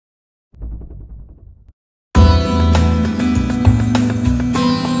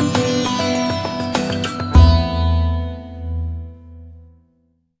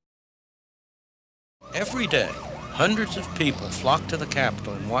Every day, hundreds of people flock to the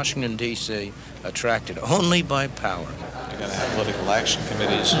Capitol in Washington, D.C., attracted only by power. You're going to have political action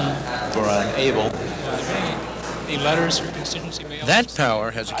committees who are unable. Any letters or constituency mail? That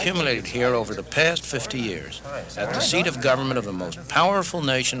power has accumulated here over the past 50 years at the seat of government of the most powerful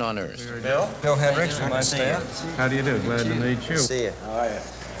nation on earth. Bill Hendricks from my staff. How do you do? Glad to meet you. See you. How are you?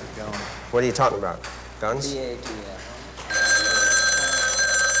 What are you talking about? Guns?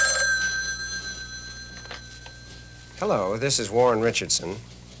 Hello, this is Warren Richardson.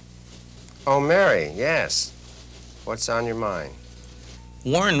 Oh, Mary, yes. What's on your mind?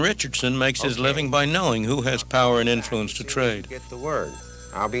 Warren Richardson makes his living by knowing who has power and influence to trade. Get the word.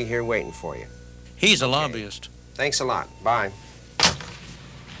 I'll be here waiting for you. He's a lobbyist. Thanks a lot. Bye.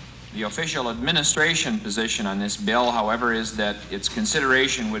 The official administration position on this bill, however, is that its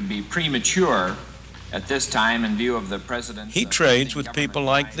consideration would be premature at this time in view of the president's... He trades with people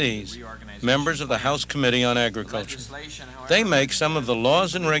like these, members of the House Committee on Agriculture. They make some of the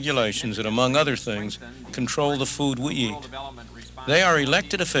laws and regulations that, among other things, control the food we eat. They are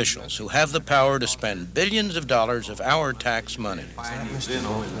elected officials who have the power to spend billions of dollars of our tax money. We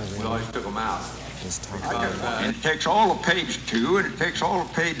always took them out. It takes all of page 2 and it takes all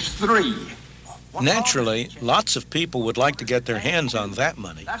of page 3. Naturally, lots of people would like to get their hands on that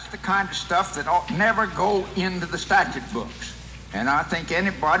money. That's the kind of stuff that ought never go into the statute books. And I think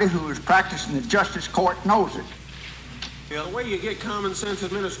anybody who is practicing the justice court knows it. Yeah, the way you get common sense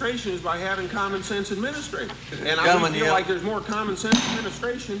administration is by having common sense administrators. And I would feel like there's more common sense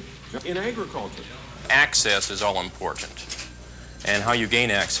administration in agriculture. Access is all important. And how you gain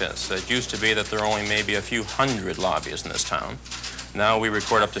access. It used to be that there are only maybe a few hundred lobbyists in this town. Now we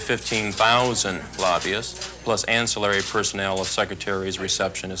record up to 15,000 lobbyists, plus ancillary personnel of secretaries,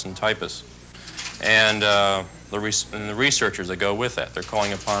 receptionists, and typists. And the researchers that go with that. They're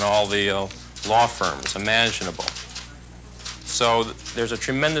calling upon all the law firms imaginable. So there's a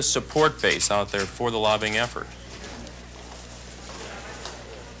tremendous support base out there for the lobbying effort.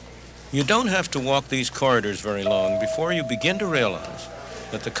 You don't have to walk these corridors very long before you begin to realize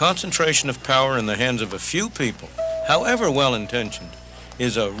that the concentration of power in the hands of a few people, however well-intentioned,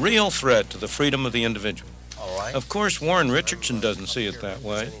 is a real threat to the freedom of the individual. Of course, Warren Richardson doesn't see it that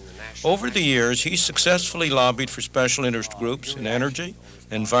way. Over the years, he's successfully lobbied for special interest groups in energy,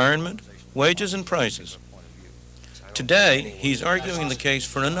 environment, wages, and prices. Today, he's arguing the case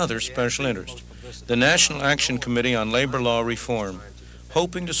for another special interest, the National Action Committee on Labor Law Reform,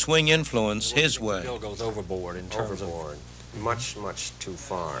 hoping to swing influence his way. The bill goes overboard in terms of... Much, much too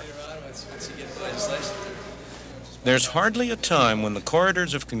far. There's hardly a time when the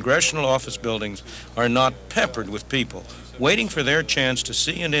corridors of congressional office buildings are not peppered with people waiting for their chance to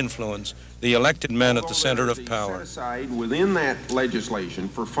see and influence the elected men at the center of power. Set aside within that legislation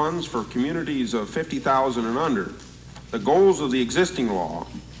for funds for communities of 50,000 and under, the goals of the existing law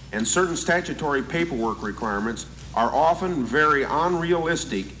and certain statutory paperwork requirements are often very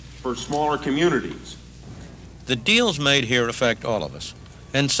unrealistic for smaller communities. The deals made here affect all of us,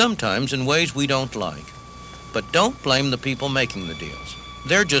 and sometimes in ways we don't like. But don't blame the people making the deals.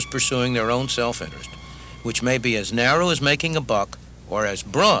 They're just pursuing their own self-interest, which may be as narrow as making a buck or as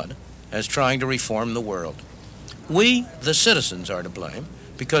broad as trying to reform the world. We, the citizens, are to blame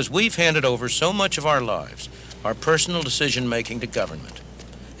because we've handed over so much of our lives, our personal decision-making to government.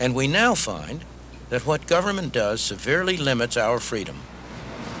 And we now find that what government does severely limits our freedom.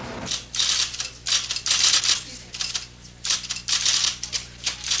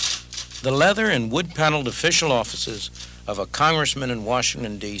 The leather and wood-paneled official offices of a congressman in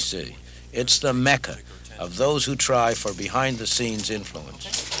Washington, D.C. It's the mecca of those who try for behind-the-scenes influence.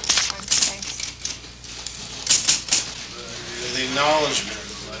 The acknowledgement.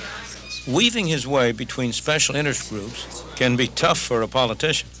 Weaving his way between special interest groups can be tough for a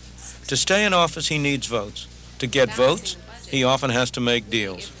politician. To stay in office, he needs votes. To get votes, he often has to make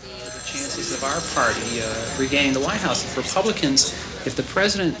deals. The chances of our party regaining the White House, if Republicans, if the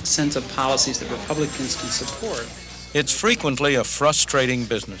president sends up policies that Republicans can support. It's frequently a frustrating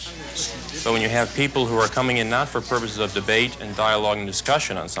business. But when you have people who are coming in not for purposes of debate and dialogue and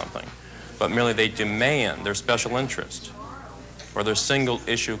discussion on something, but merely they demand their special interest or their single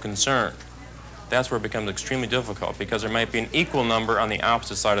issue concern, that's where it becomes extremely difficult because there might be an equal number on the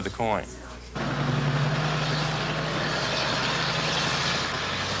opposite side of the coin.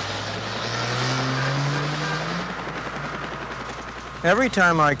 Every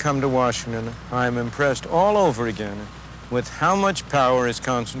time I come to Washington, I'm impressed all over again with how much power is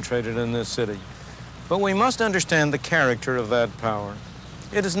concentrated in this city. But we must understand the character of that power.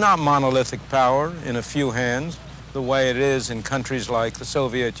 It is not monolithic power in a few hands, the way it is in countries like the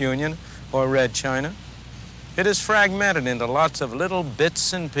Soviet Union or Red China. It is fragmented into lots of little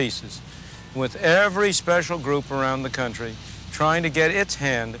bits and pieces, with every special group around the country trying to get its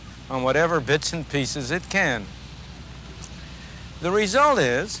hand on whatever bits and pieces it can. The result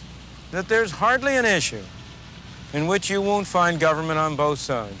is that there's hardly an issue in which you won't find government on both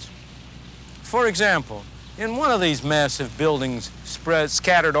sides. For example, in one of these massive buildings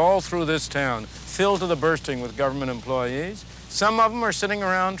scattered all through this town, filled to the bursting with government employees, some of them are sitting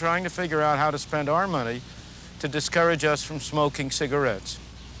around trying to figure out how to spend our money to discourage us from smoking cigarettes.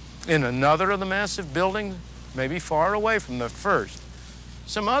 In another of the massive buildings, maybe far away from the first,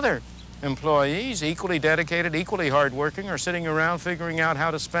 some other employees, equally dedicated, equally hardworking, are sitting around figuring out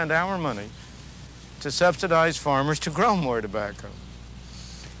how to spend our money to subsidize farmers to grow more tobacco.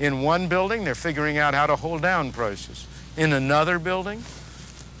 In one building, they're figuring out how to hold down prices. In another building,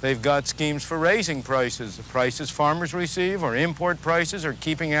 they've got schemes for raising prices, the prices farmers receive, or import prices, or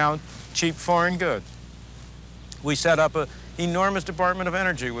keeping out cheap foreign goods. We set up an enormous Department of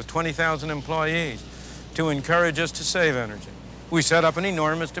Energy with 20,000 employees to encourage us to save energy. We set up an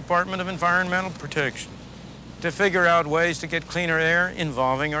enormous Department of Environmental Protection to figure out ways to get cleaner air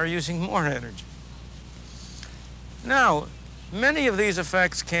involving our using more energy. Now, many of these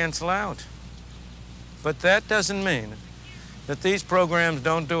effects cancel out, but that doesn't mean that these programs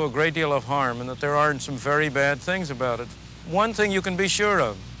don't do a great deal of harm and that there aren't some very bad things about it. One thing you can be sure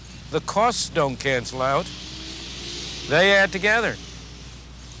of, the costs don't cancel out. They add together.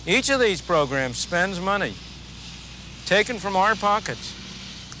 Each of these programs spends money taken from our pockets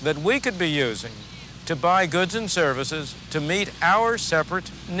that we could be using to buy goods and services to meet our separate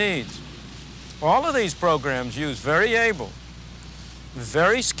needs. All of these programs use very able,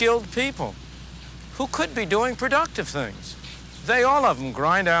 very skilled people who could be doing productive things. They all of them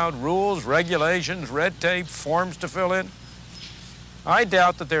grind out rules, regulations, red tape, forms to fill in. I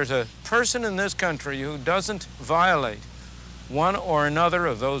doubt that there's a person in this country who doesn't violate one or another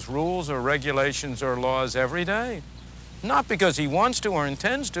of those rules or regulations or laws every day. Not because he wants to or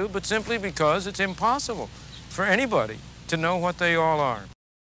intends to, but simply because it's impossible for anybody to know what they all are.